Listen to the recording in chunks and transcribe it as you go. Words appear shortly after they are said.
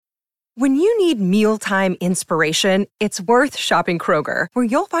When you need mealtime inspiration, it's worth shopping Kroger, where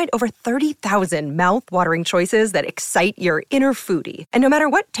you'll find over 30,000 mouth-watering choices that excite your inner foodie. And no matter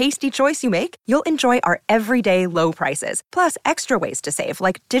what tasty choice you make, you'll enjoy our everyday low prices, plus extra ways to save,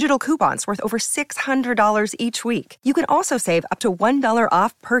 like digital coupons worth over $600 each week. You can also save up to $1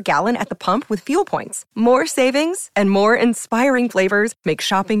 off per gallon at the pump with fuel points. More savings and more inspiring flavors make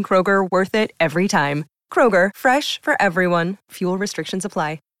shopping Kroger worth it every time. Kroger, fresh for everyone. Fuel restrictions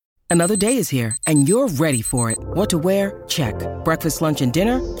apply. Another day is here, and you're ready for it. What to wear? Check. Breakfast, lunch, and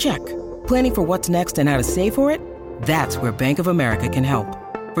dinner? Check. Planning for what's next and how to save for it? That's where Bank of America can help.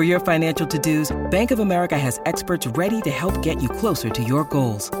 For your financial to-dos, Bank of America has experts ready to help get you closer to your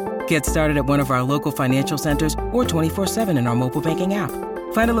goals. Get started at one of our local financial centers or 24/7 in our mobile banking app.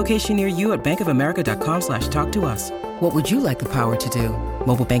 Find a location near you at bankofamerica.com/talktous. What would you like the power to do?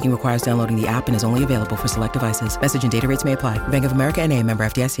 Mobile banking requires downloading the app and is only available for select devices. Message and data rates may apply. Bank of America N.A., member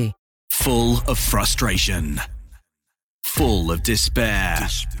FDIC. Full of frustration. Full of despair.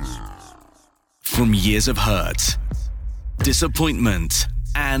 From years of hurt, disappointment,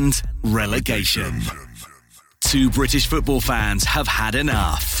 and relegation. Two British football fans have had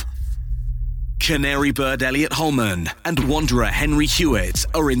enough. Canary bird Elliot Holman and wanderer Henry Hewitt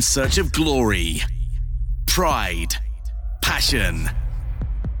are in search of glory, pride, passion,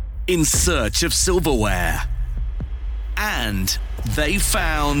 in search of silverware. And they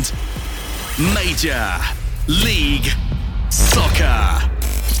found Major League Soccer.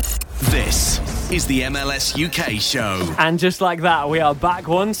 This is the MLS UK show. And just like that, we are back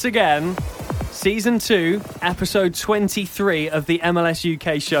once again. Season 2, episode 23 of the MLS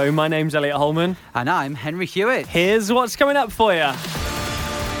UK show. My name's Elliot Holman. And I'm Henry Hewitt. Here's what's coming up for you.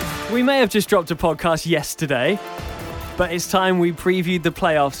 We may have just dropped a podcast yesterday, but it's time we previewed the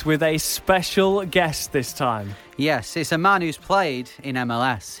playoffs with a special guest this time. Yes, it's a man who's played in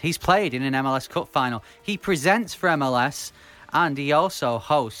MLS. He's played in an MLS Cup final. He presents for MLS and he also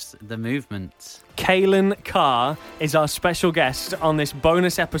hosts The Movement. Calen Carr is our special guest on this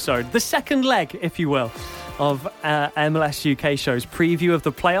bonus episode, the second leg, if you will, of MLS UK show's preview of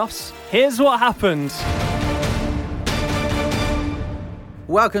the playoffs. Here's what happened.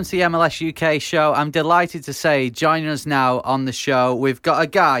 Welcome to the MLS UK show. I'm delighted to say, joining us now on the show, we've got a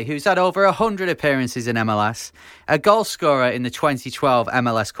guy who's had over 100 appearances in MLS, a goal scorer in the 2012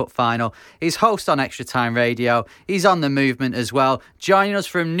 MLS Cup final. He's host on Extra Time Radio. He's on The Movement as well. Joining us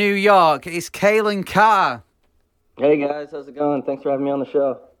from New York, it's Calen Carr. Hey guys, how's it going? Thanks for having me on the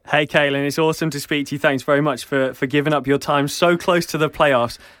show. Hey Calen, it's awesome to speak to you. Thanks very much for giving up your time so close to the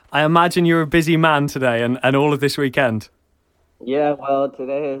playoffs. I imagine you're a busy man today and all of this weekend. Yeah, well,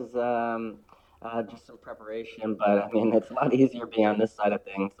 today is just some preparation, but I mean, it's a lot easier being on this side of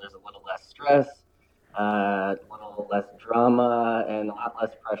things. There's a little less stress, a little less drama, and a lot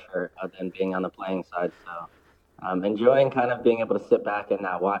less pressure than being on the playing side. So I'm enjoying kind of being able to sit back and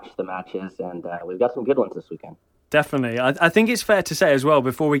watch the matches, and we've got some good ones this weekend. Definitely. I think it's fair to say as well,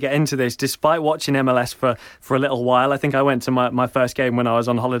 before we get into this, despite watching MLS for a little while, I think I went to my first game when I was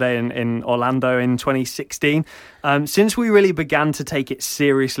on holiday in Orlando in 2016. Since we really began to take it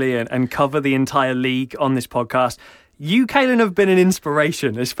seriously and cover the entire league on this podcast, you, Calen, have been an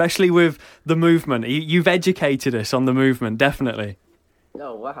inspiration, especially with The Movement. You've educated us on The Movement, definitely.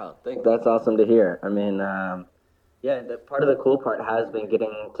 Oh, wow. I think that's awesome to hear. I mean, part of the cool part has been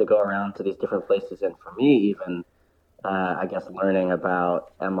getting to go around to these different places, and for me even, I guess learning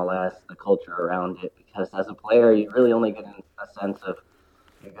about MLS, the culture around it, because as a player, you really only get a sense of,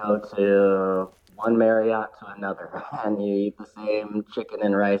 you go to one Marriott to another, and you eat the same chicken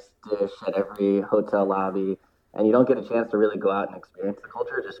and rice dish at every hotel lobby, and you don't get a chance to really go out and experience the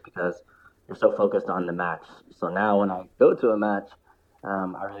culture just because you're so focused on the match. So now when I go to a match,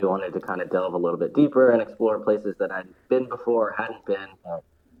 I really wanted to kind of delve a little bit deeper and explore places that I'd been before or hadn't been, but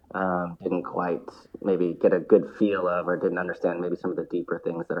didn't quite maybe get a good feel of or didn't understand maybe some of the deeper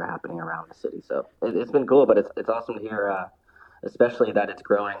things that are happening around the city. So it's been cool, but it's awesome to hear, especially that it's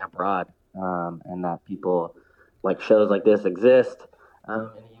growing abroad and that people like shows like this exist in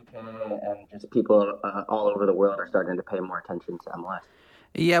the UK, and just people all over the world are starting to pay more attention to MLS.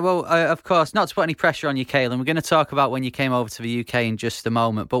 Yeah, well, of course, not to put any pressure on you, Calen. We're going to talk about when you came over to the UK in just a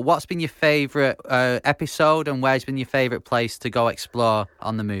moment. But what's been your favourite episode, and where's been your favourite place to go explore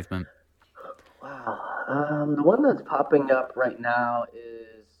on The Movement? Wow. The one that's popping up right now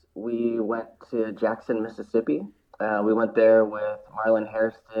is we went to Jackson, Mississippi. We went there with Marlon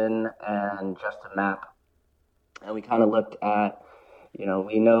Hairston and Justin Mapp. And we kind of looked at,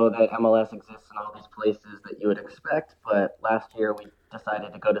 we know that MLS exists in all these places that you would expect, but last year we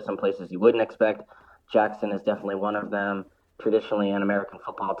decided to go to some places you wouldn't expect. Jackson is definitely one of them. traditionally an American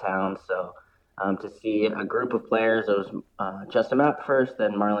football town. So to see a group of players, it was Justin Mapp first,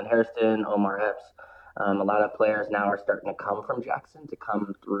 then Marlon Hairston, Omar Epps. A lot of players now are starting to come from Jackson to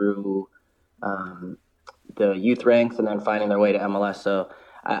come through the youth ranks and then finding their way to MLS. So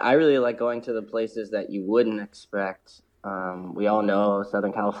I really like going to the places that you wouldn't expect. We all know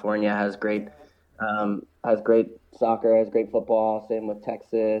Southern California has great soccer, has great football. Same with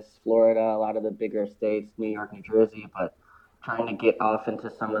Texas, Florida, a lot of the bigger states, New York, New Jersey. But trying to get off into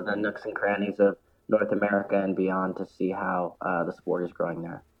some of the nooks and crannies of North America and beyond to see how the sport is growing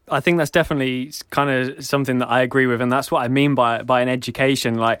there. I think that's definitely kind of something that I agree with, and that's what I mean by an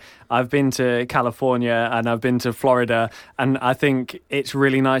education. Like, I've been to California and I've been to Florida, and I think it's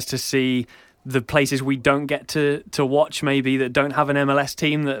really nice to see the places we don't get to watch, maybe that don't have an MLS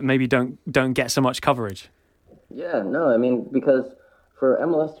team, that maybe don't get so much coverage. Yeah, no, I mean, because for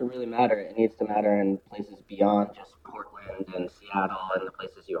MLS to really matter, it needs to matter in places beyond just Portland and Seattle and the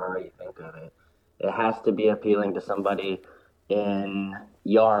places you already think of it. It has to be appealing to somebody in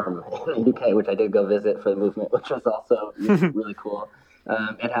Yarm in the UK, which I did go visit for the movement, which was also really cool.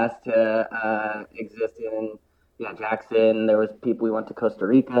 It has to exist in Jackson. There was people. We went to Costa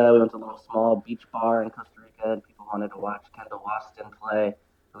Rica. We went to a little small beach bar in Costa Rica, and people wanted to watch Kendall Waston play,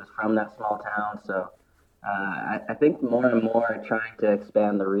 who was from that small town. So I think more and more trying to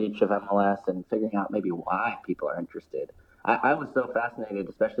expand the reach of MLS and figuring out maybe why people are interested. I was so fascinated,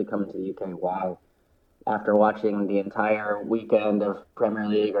 especially coming to the UK, why, after watching the entire weekend of Premier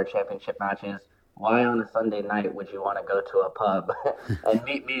League or Championship matches, why on a Sunday night would you want to go to a pub and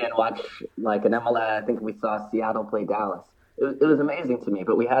meet me and watch like an MLS? I think we saw Seattle play Dallas. It was amazing to me,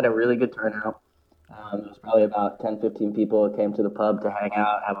 but we had a really good turnout. It was probably about 10, 15 people who came to the pub to hang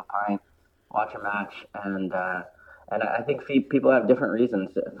out, have a pint, watch a match. And I think people have different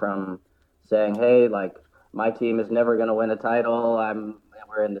reasons, from saying, hey, like, my team is never going to win a title.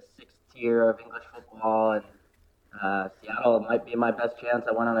 We're in the sixth tier of English football, and Seattle might be my best chance.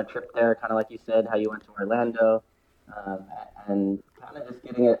 I went on a trip there, kind of like you said, how you went to Orlando, and kind of just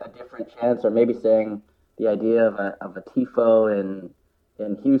getting a different chance, or maybe saying the idea of a TIFO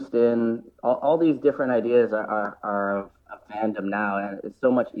in Houston. All these different ideas are of fandom now, and it's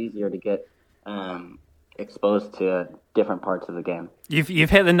so much easier to get exposed to different parts of the game. You've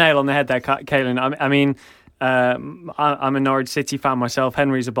hit the nail on the head there, Calen. I mean, I'm a Norwich City fan myself.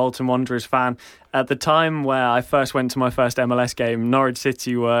 Henry's a Bolton Wanderers fan. At the time where I first went to my first MLS game, Norwich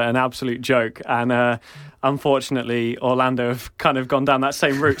City were an absolute joke, and unfortunately Orlando have kind of gone down that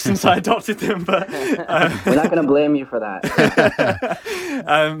same route since I adopted them. But we're not going to blame you for that.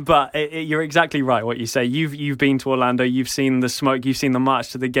 But you're exactly right what you say. You've been to Orlando, you've seen the smoke, you've seen the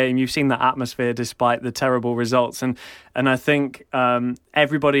march to the game, you've seen the atmosphere despite the terrible results, and I think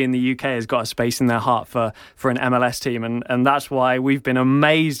everybody in the UK has got a space in their heart for an MLS team, and that's why we've been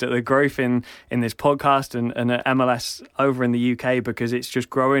amazed at the growth in this podcast and at MLS over in the UK, because it's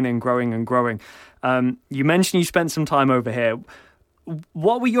just growing and growing and growing. You mentioned you spent some time over here.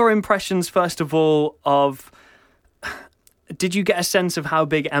 What were your impressions, first of all, of... Did you get a sense of how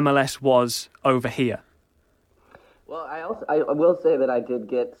big MLS was over here? Well, I will say that I did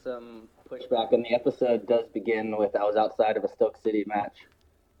get some pushback, and the episode does begin with, I was outside of a Stoke City match,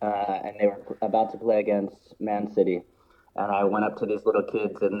 and they were about to play against Man City. And I went up to these little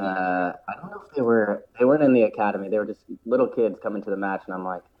kids, and I don't know if they weren't in the academy. They were just little kids coming to the match, and I'm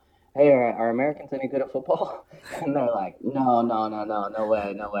like, hey, are Americans any good at football? And they're like, no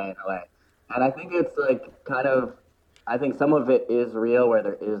way. And I think it's like I think some of it is real, where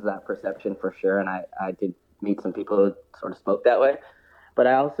there is that perception for sure. And I did meet some people who sort of spoke that way. But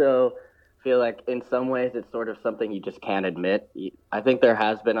I also feel like in some ways it's sort of something you just can't admit. I think there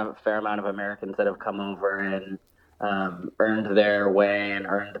has been a fair amount of Americans that have come over and earned their way and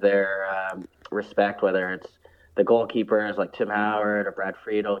earned their respect, whether it's the goalkeepers like Tim Howard or Brad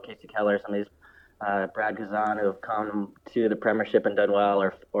Friedel, Casey Keller, some of these Brad Kazan, who have come to the Premiership and done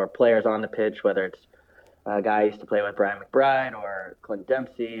well, or players on the pitch, whether it's a guy I used to play with, Brian McBride, or Clint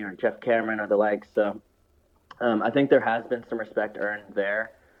Dempsey, or Jeff Cameron, or the likes. So I think there has been some respect earned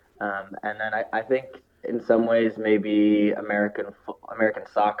there. And then I think in some ways maybe American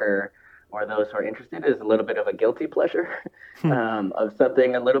soccer, or those who are interested, is a little bit of a guilty pleasure of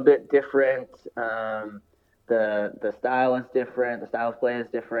something a little bit different. The style is different. The style of play is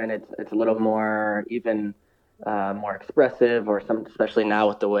different. It's a little more even more expressive, or especially now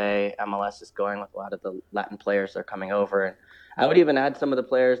with the way MLS is going, with a lot of the Latin players that are coming over. And I would even add some of the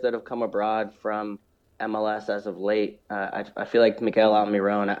players that have come abroad from MLS as of late. I feel like Miguel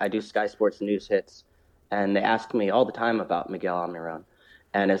Almiron. I do Sky Sports News hits, and they ask me all the time about Miguel Almiron.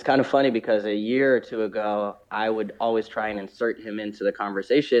 And it's kind of funny because a year or two ago, I would always try and insert him into the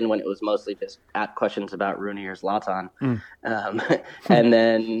conversation when it was mostly just at questions about Rooney or Zlatan. Um, and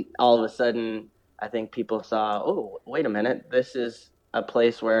then all of a sudden, I think people saw, oh, wait a minute, this is a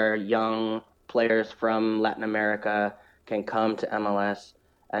place where young players from Latin America can come to MLS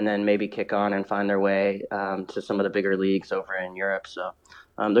and then maybe kick on and find their way to some of the bigger leagues over in Europe. So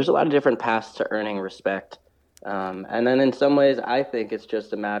there's a lot of different paths to earning respect. And then in some ways, I think it's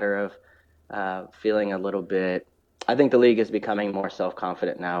just a matter of feeling a little bit. I think the league is becoming more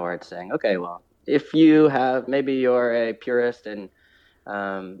self-confident now, where it's saying, okay, well, if you have, maybe you're a purist and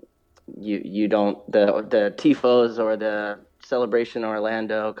you don't, the tifos or the celebration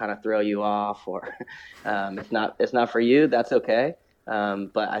Orlando kind of throw you off, or it's not for you, that's okay.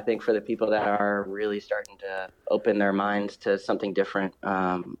 But I think for the people that are really starting to open their minds to something different,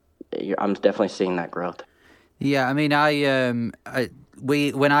 I'm definitely seeing that growth. Yeah, I mean,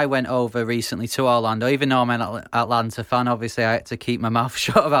 when I went over recently to Orlando, even though I'm an Atlanta fan, obviously I had to keep my mouth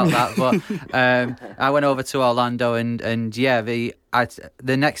shut about that. But I went over to Orlando, and yeah, the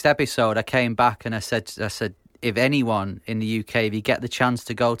next episode I came back and I said, if anyone in the UK, if you get the chance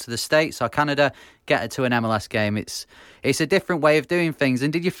to go to the States or Canada, get it to an MLS game. It's a different way of doing things.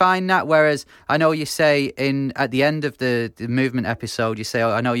 And did you find that? Whereas I know you say at the end of the movement episode, you say,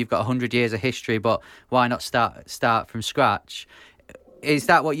 oh, I know you've got 100 years of history, but why not start from scratch? Is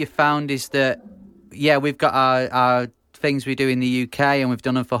that what you found? Is that, yeah, we've got our things we do in the UK and we've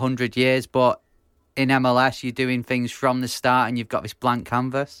done them for 100 years, but in MLS you're doing things from the start and you've got this blank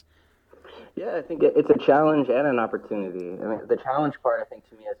canvas? Yeah, I think it's a challenge and an opportunity. I mean, the challenge part, I think,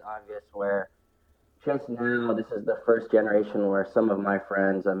 to me is obvious, where just now, this is the first generation where some of my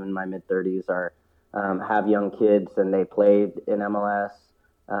friends, I'm in my mid-30s, have young kids and they played in MLS.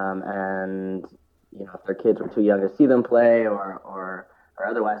 And, you know, if their kids were too young to see them play or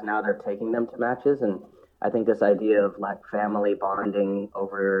otherwise, now they're taking them to matches. And I think this idea of, like, family bonding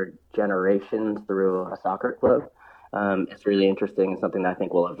over generations through a soccer club, it's really interesting and something that I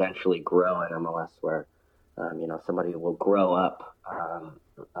think will eventually grow in MLS, where, you know, somebody will grow up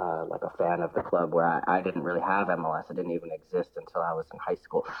like a fan of the club, where I didn't really have MLS. It didn't even exist until I was in high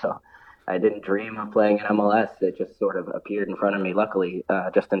school. So I didn't dream of playing in MLS. It just sort of appeared in front of me, luckily,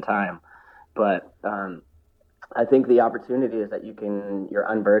 just in time. But I think the opportunity is that you're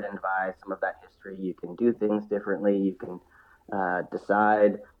unburdened by some of that history. You can do things differently. You can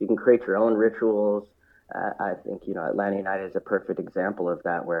decide. You can create your own rituals. I think, you know, Atlanta United is a perfect example of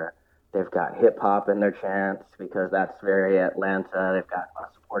that, where they've got hip hop in their chants because that's very Atlanta. They've got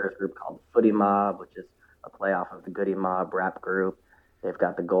a supporters group called the Footy Mob, which is a playoff of the Goody Mob rap group. They've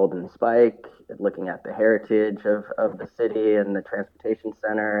got the Golden Spike, looking at the heritage of the city and the transportation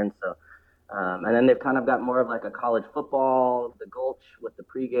center. And so, and then they've kind of got more of like a college football, the Gulch with the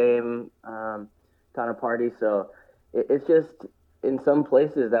pregame kind of party. So it's just, in some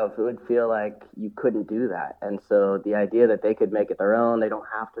places that would feel like you couldn't do that. And so the idea that they could make it their own, they don't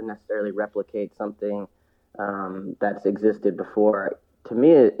have to necessarily replicate something that's existed before, to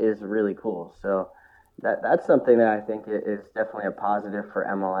me is really cool. So that's something that I think is definitely a positive for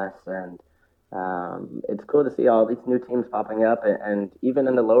MLS. And it's cool to see all these new teams popping up, and even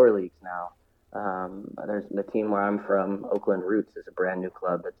in the lower leagues now. There's the team where I'm from, Oakland Roots, is a brand new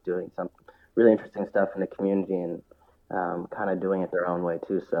club that's doing some really interesting stuff in the community, and kind of doing it their own way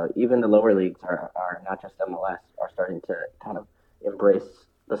too. So even the lower leagues are not just MLS, are starting to kind of embrace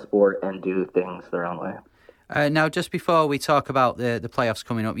the sport and do things their own way. Now, just before we talk about the playoffs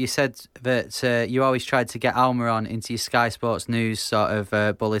coming up, you said that you always tried to get Alma on into your Sky Sports News sort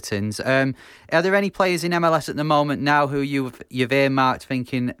of bulletins. Are there any players in MLS at the moment now who you've earmarked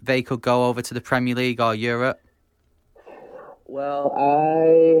thinking they could go over to the Premier League or Europe? Well,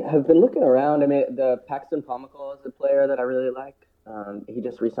 I have been looking around. I mean, the Paxton Pomykal is a player that I really like. He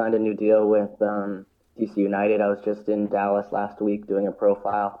just re-signed a new deal with DC United. I was just in Dallas last week doing a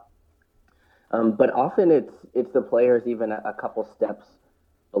profile. But often it's the players even a couple steps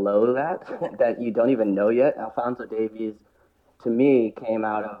below that that you don't even know yet. Alphonso Davies, to me, came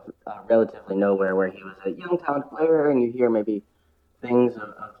out of relatively nowhere, where he was a young talent player, and you hear maybe things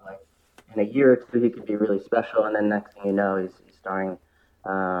of like, in a year or two he could be really special, and then next thing you know he's starring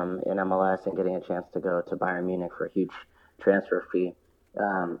in MLS and getting a chance to go to Bayern Munich for a huge transfer fee.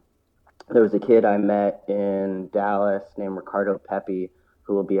 There was a kid I met in Dallas named Ricardo Pepi,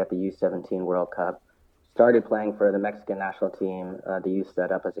 who will be at the U17 World Cup. Started playing for the Mexican national team, the youth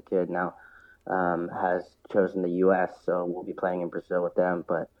set up as a kid, now has chosen the U.S., so we'll be playing in Brazil with them.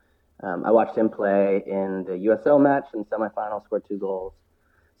 But I watched him play in the USL match in the semifinal, scored 2 goals.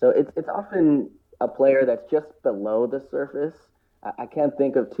 So it's often a player that's just below the surface I can't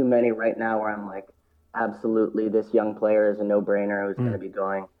think of too many right now where I'm like, absolutely, this young player is a no-brainer who's going to be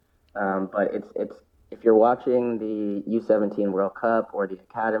going. But it's if you're watching the U17 World Cup or the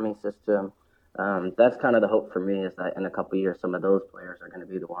academy system, that's kind of the hope for me, is that in a couple of years, some of those players are going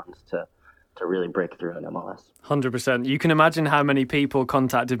to be the ones to really break through in MLS. 100%. You can imagine how many people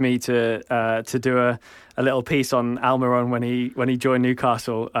contacted me to do a little piece on Almiron when he joined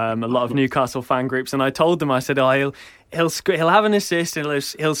Newcastle. A lot of Newcastle fan groups, and I told them, I said, "Oh, he'll have an assist and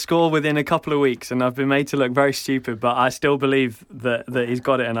he'll score within a couple of weeks." And I've been made to look very stupid, but I still believe that he's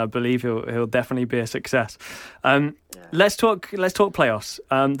got it, and I believe he'll definitely be a success. Let's talk playoffs.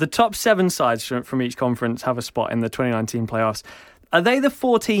 The top 7 sides from each conference have a spot in the 2019 playoffs. Are they the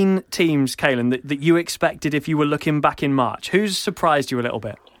 14 teams, Calen, that you expected if you were looking back in March? Who's surprised you a little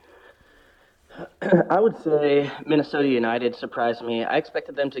bit? I would say Minnesota United surprised me. I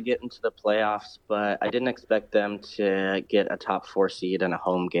expected them to get into the playoffs, but I didn't expect them to get a top 4 seed in a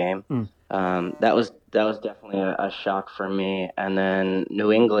home game. That was definitely a shock for me. And then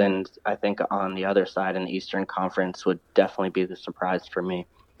New England, I think on the other side in the Eastern Conference, would definitely be the surprise for me.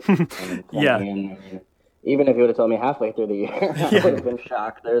 Yeah. Even if you would have told me halfway through the year, I would have been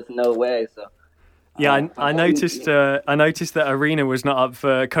shocked. There's no way. So, yeah, I noticed that Arena was not up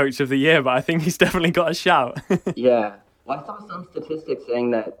for Coach of the Year, but I think he's definitely got a shout. Yeah. Well, I saw some statistics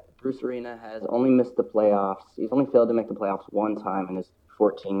saying that Bruce Arena has only missed the playoffs. He's only failed to make the playoffs one time in his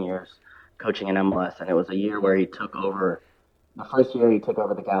 14 years coaching in MLS, and it was a year where he took over. The first year he took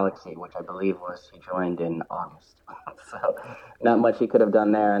over the Galaxy, which I believe was he joined in August. So not much he could have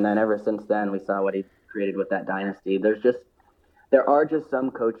done there. And then ever since then, we saw what he created with that dynasty. There are just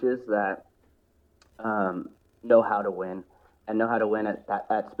some coaches that know how to win, and know how to win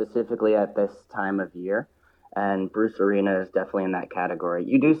at specifically at this time of year. And Bruce Arena is definitely in that category.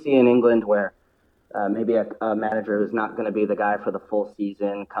 You do see in England where maybe a manager who's not going to be the guy for the full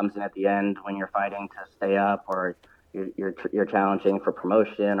season comes in at the end when you're fighting to stay up, or you're challenging for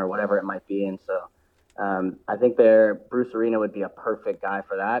promotion or whatever it might be. And so I think Bruce Arena would be a perfect guy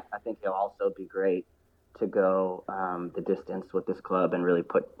for that. I think he'll also be great to go the distance with this club and really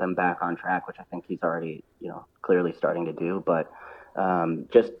put them back on track, which I think he's already, clearly starting to do. But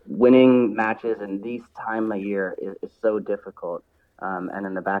just winning matches in these time of year is so difficult, and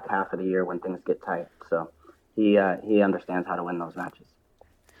in the back half of the year when things get tight. So he understands how to win those matches.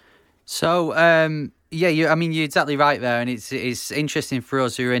 So, you're exactly right there, and it's interesting for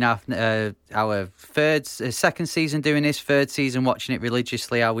us who are in our second season doing this, third season watching it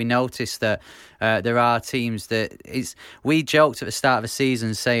religiously, how we notice that there are teams that we joked at the start of the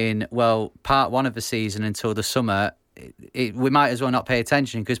season saying, well, part 1 of the season until the summer, we might as well not pay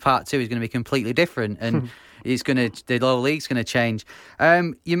attention because part 2 is going to be completely different, and the lower league's going to change.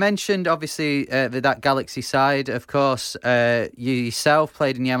 You mentioned obviously that Galaxy side. Of course, you yourself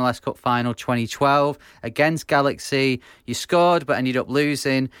played in the MLS Cup final 2012 against Galaxy. You scored but ended up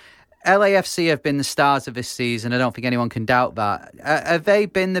losing. LAFC have been the stars of this season. I don't think anyone can doubt that. Have they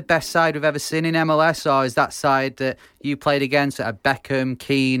been the best side we've ever seen in MLS, or is that side that you played against Beckham,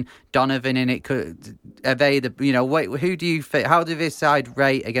 Keane, Donovan in it? Are they who do you think? How do this side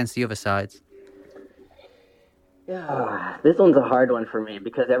rate against the other sides? Yeah, this one's a hard one for me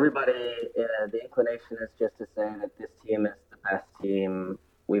because everybody, the inclination is just to say that this team is the best team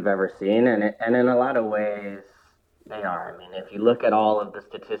we've ever seen, and in a lot of ways they are. I mean, if you look at all of the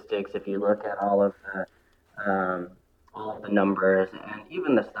statistics, if you look at all of the numbers, and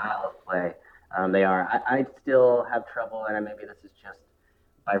even the style of play, they are. I still have trouble, and maybe this is just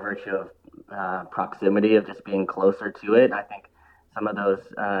by virtue of proximity of just being closer to it. I think some of those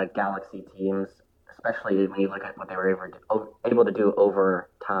Galaxy teams, especially when you look at what they were able to do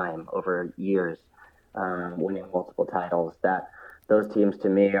over time, over years, winning multiple titles, that those teams to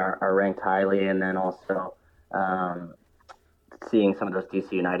me are ranked highly. And then also seeing some of those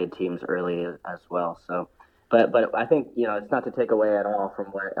DC United teams early as well. So, but I think, it's not to take away at all from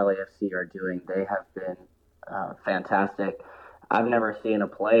what LAFC are doing. They have been fantastic. I've never seen a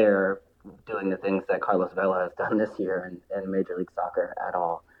player doing the things that Carlos Vela has done this year in Major League Soccer at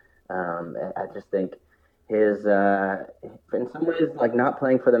all. I just think his, in some ways, like not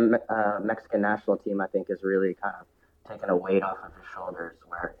playing for the Mexican national team, I think has really kind of taken a weight off of his shoulders,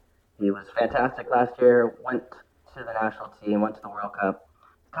 where he was fantastic last year, went to the national team, went to the World Cup.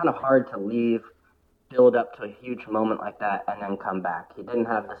 It's kind of hard to leave, build up to a huge moment like that, and then come back. He didn't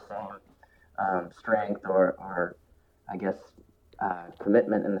have the same strength or I guess,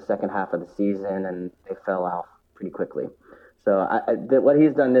 commitment in the second half of the season, and they fell off pretty quickly. So what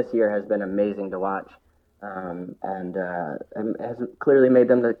he's done this year has been amazing to watch, and has clearly made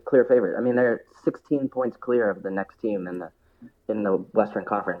them the clear favorite. I mean, they're 16 points clear of the next team in in the Western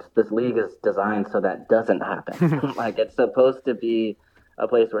Conference. This league is designed so that doesn't happen. Like, it's supposed to be a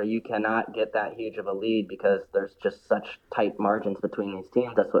place where you cannot get that huge of a lead because there's just such tight margins between these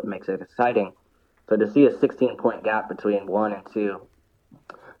teams. That's what makes it exciting. So to see a 16-point gap between 1 and 2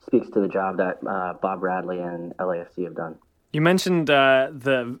 speaks to the job that Bob Bradley and LAFC have done. You mentioned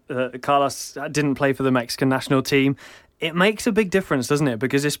that Carlos didn't play for the Mexican national team. It makes a big difference, doesn't it?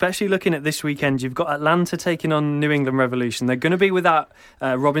 Because especially looking at this weekend, you've got Atlanta taking on New England Revolution. They're going to be without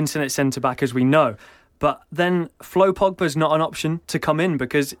Robinson at centre-back, as we know. But then Flo Pogba's not an option to come in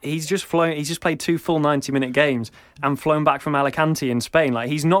because he's just played 2 full 90-minute games and flown back from Alicante in Spain. Like,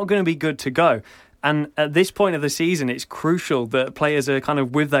 he's not going to be good to go. And at this point of the season, it's crucial that players are kind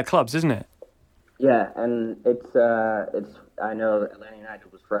of with their clubs, isn't it? Yeah, and it's. I know Atlanta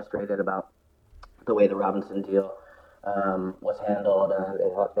United was frustrated about the way the Robinson deal was handled.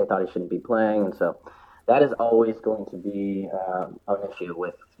 They thought he shouldn't be playing, and so that is always going to be an issue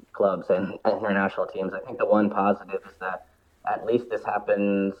with clubs and international teams. I think the one positive is that at least this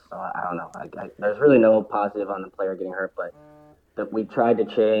happens. I don't know. There's really no positive on the player getting hurt, but that we tried to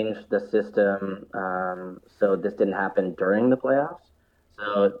change the system so this didn't happen during the playoffs.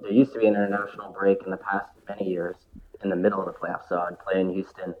 So there used to be an international break in the past many years in the middle of the playoffs. So I'd play in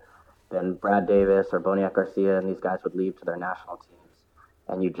Houston, then Brad Davis or Boniek Garcia and these guys would leave to their national teams.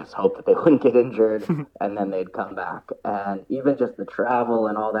 And you just hope that they wouldn't get injured and then they'd come back. And even just the travel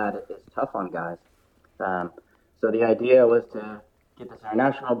and all that is tough on guys. So the idea was to get this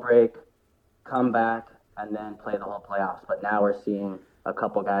international break, come back, and then play the whole playoffs. But now we're seeing a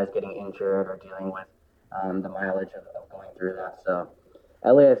couple guys getting injured or dealing with the mileage of going through that. So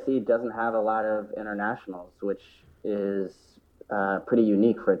LAFC doesn't have a lot of internationals, which is pretty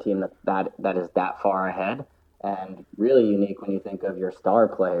unique for a team that is that far ahead, and really unique when you think of your star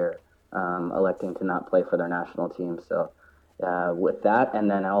player electing to not play for their national team. So with that,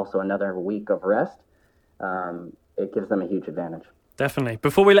 and then also another week of rest, it gives them a huge advantage. Definitely.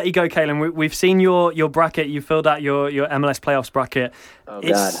 Before we let you go, Calen, we've seen your bracket. You filled out your MLS playoffs bracket. Oh,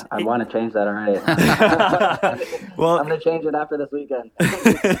 God. I want to change that already. Well, I'm going to change it after this weekend.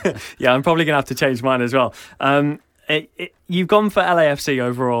 Yeah, I'm probably going to have to change mine as well. You've gone for LAFC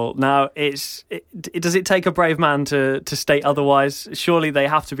overall. Now, does it take a brave man to state otherwise? Surely they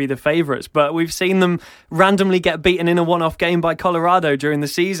have to be the favourites. But we've seen them randomly get beaten in a one-off game by Colorado during the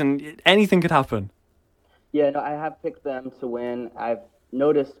season. Anything could happen. Yeah, no, I have picked them to win. I've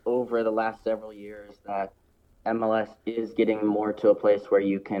noticed over the last several years that MLS is getting more to a place where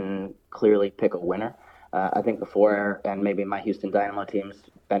you can clearly pick a winner. I think before, and maybe my Houston Dynamo teams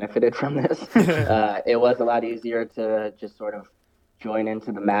benefited from this, it was a lot easier to just sort of join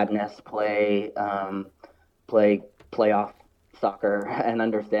into the madness, play playoff soccer, and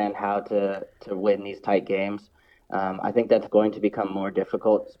understand how to win these tight games. I think that's going to become more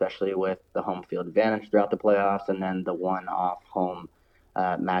difficult, especially with the home field advantage throughout the playoffs and then the one-off home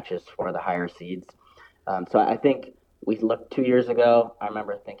matches for the higher seeds. So I think we looked 2 years ago. I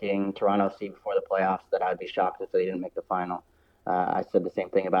remember thinking Toronto FC before the playoffs that I'd be shocked if they didn't make the final. I said the same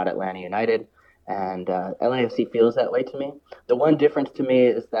thing about Atlanta United, and LAFC feels that way to me. The one difference to me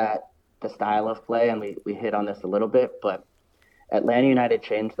is that the style of play, and we hit on this a little bit, but Atlanta United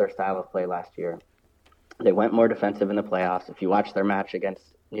changed their style of play last year. They went more defensive in the playoffs. If you watch their match against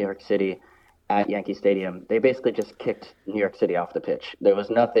New York City at Yankee Stadium, they basically just kicked New York City off the pitch. There was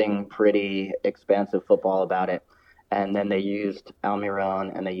nothing pretty expansive football about it. And then they used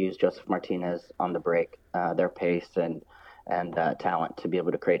Almiron and they used Joseph Martinez on the break, their pace and talent to be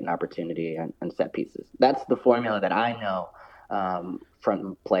able to create an opportunity and set pieces. That's the formula that I know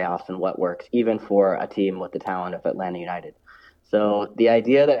from playoffs and what works, even for a team with the talent of Atlanta United. So the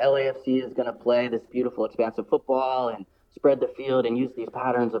idea that LAFC is going to play this beautiful, expansive football and spread the field and use these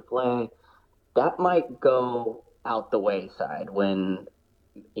patterns of play, that might go out the wayside when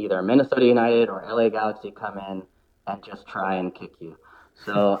either Minnesota United or LA Galaxy come in and just try and kick you.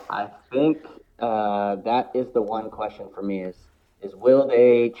 So I think that is the one question for me is will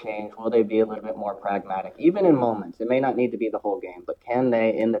they change? Will they be a little bit more pragmatic? Even in moments, it may not need to be the whole game, but can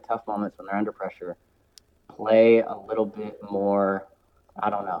they, in the tough moments when they're under pressure, play a little bit more, I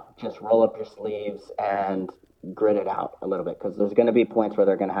don't know, just roll up your sleeves and grit it out a little bit, because there's going to be points where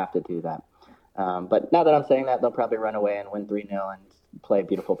they're going to have to do that. But now that I'm saying that, they'll probably run away and win 3-0 and play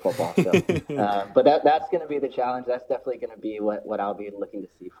beautiful football. So, but that's going to be the challenge. That's definitely going to be what I'll be looking to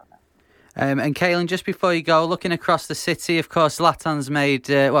see from them. And Calen, just before you go, looking across the city, of course,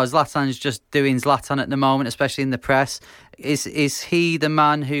 Zlatan's just doing Zlatan at the moment, especially in the press. Is he the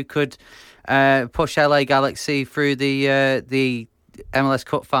man who could push LA Galaxy through the MLS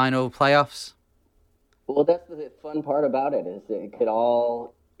Cup final playoffs? Well, that's the fun part about it is it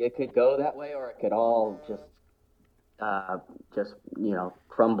could go that way, or it could all just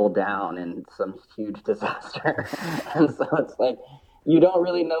crumble down in some huge disaster. And so it's like you don't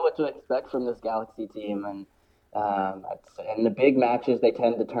really know what to expect from this Galaxy team, and in the big matches they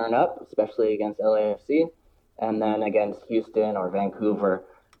tend to turn up, especially against LAFC, and then against Houston or Vancouver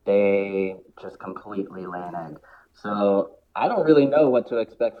they just completely lay an egg. So I don't really know what to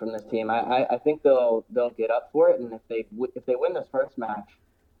expect from this team. I think they'll get up for it, and if they win this first match,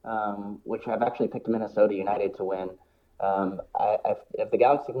 which I've actually picked Minnesota United to win, if the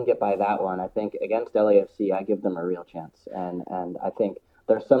Galaxy can get by that one, I think against LAFC I give them a real chance, and I think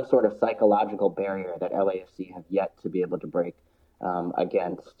there's some sort of psychological barrier that LAFC have yet to be able to break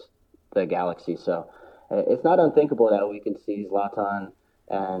against the Galaxy. So it's not unthinkable that we could see Zlatan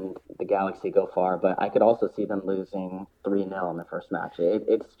and the Galaxy go far, but I could also see them losing 3-0 in the first match.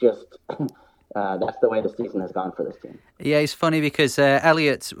 It's just that's the way the season has gone for this team. Yeah, it's funny because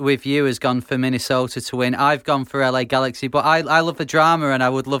Elliot, with you, has gone for Minnesota to win. I've gone for LA Galaxy, but I love the drama, and I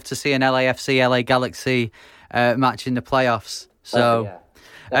would love to see an LAFC LA Galaxy match in the playoffs. So yeah.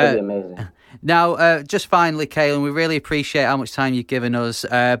 That would be amazing. Now, just finally, Calen, we really appreciate how much time you've given us,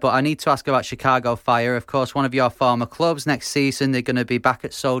 but I need to ask about Chicago Fire. Of course, one of your former clubs. Next season, they're going to be back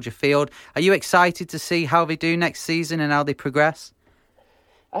at Soldier Field. Are you excited to see how they do next season and how they progress?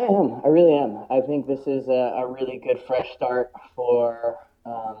 I am. I really am. I think this is a really good fresh start for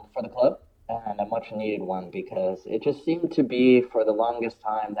the club, and a much-needed one, because it just seemed to be, for the longest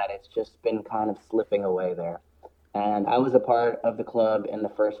time, that it's just been kind of slipping away there. And I was a part of the club in the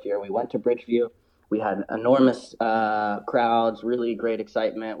first year. We went to Bridgeview. We had enormous crowds, really great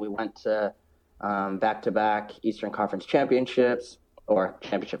excitement. We went to back-to-back Eastern Conference championships, or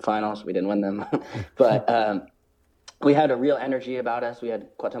championship finals. We didn't win them. But we had a real energy about us. We had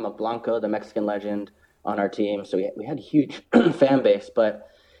Cuauhtemoc Blanco, the Mexican legend, on our team. So we had a huge fan base. But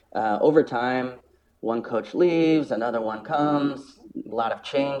over time, one coach leaves, another one comes, a lot of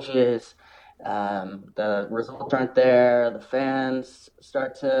changes. The results aren't there. The fans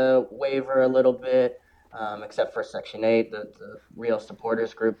start to waver a little bit, except for Section 8, the real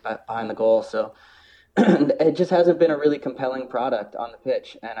supporters group behind the goal. So it just hasn't been a really compelling product on the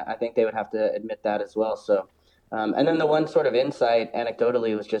pitch, and I think they would have to admit that as well. So, and then the one sort of insight,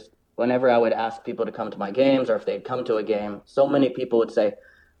 anecdotally, was just whenever I would ask people to come to my games, or if they'd come to a game, so many people would say,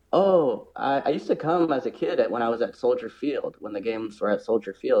 "Oh, I used to come as a kid when I was at Soldier Field, when the games were at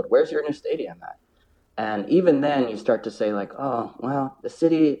Soldier Field. Where's your new stadium at?" And even then you start to say like, "Oh, well, the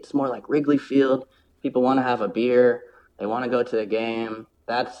city, it's more like Wrigley Field. People want to have a beer. They want to go to the game."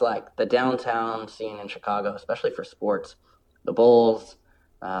 That's like the downtown scene in Chicago, especially for sports. The Bulls,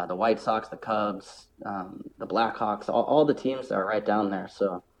 the White Sox, the Cubs, the Blackhawks, all the teams that are right down there.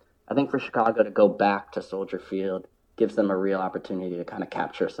 So I think for Chicago to go back to Soldier Field gives them a real opportunity to kind of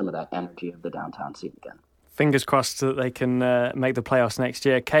capture some of that energy of the downtown scene again. Fingers crossed that they can make the playoffs next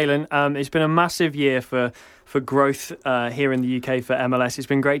year. Calen, it's been a massive year for growth here in the UK for MLS. It's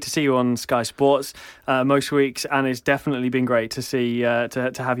been great to see you on Sky Sports most weeks, and it's definitely been great to see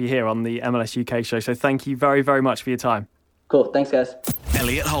to have you here on the MLS UK show. So thank you very, very much for your time. Cool. Thanks, guys.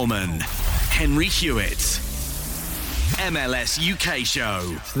 Elliot Holman, Henry Hewitt, MLS UK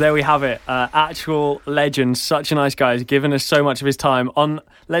show. So there we have it. Actual legend, such a nice guy. He's given us so much of his time on,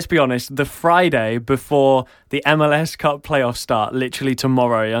 let's be honest, the Friday before the MLS Cup playoffs start, literally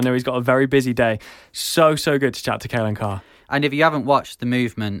tomorrow. I know he's got a very busy day. So good to chat to Calen Carr. And if you haven't watched The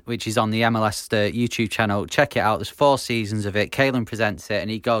Movement, which is on the MLS YouTube channel, check it out. There's 4 seasons of it. Calen presents it, and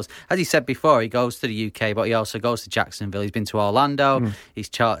he goes, as he said before, he goes to the UK, but he also goes to Jacksonville. He's been to Orlando. He's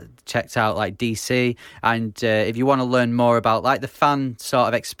checked out like DC. And if you want to learn more about like the fan sort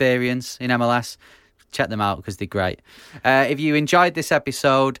of experience in MLS, check them out because they're great. If you enjoyed this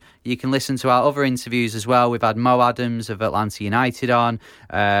episode, you can listen to our other interviews as well. We've had Mo Adams of Atlanta United on.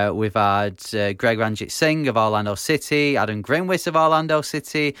 We've had Greg Ranjit Singh of Orlando City, Adam Grinwis of Orlando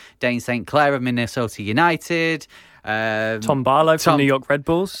City, Dane St. Clair of Minnesota United, Tom Barlow from New York Red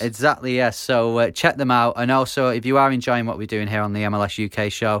Bulls. Exactly, yes. So check them out. And also, if you are enjoying what we're doing here on the MLS UK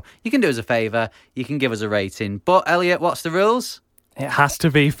show, you can do us a favour. You can give us a rating. But, Elliot, what's the rules? It has to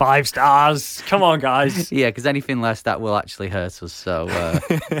be 5 stars. Come on, guys. Yeah, because anything less, that will actually hurt us. So,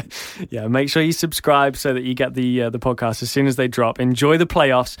 yeah, make sure you subscribe so that you get the podcast as soon as they drop. Enjoy the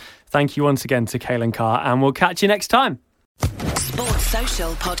playoffs. Thank you once again to Calen Carr, and we'll catch you next time. Sports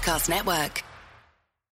Social Podcast Network.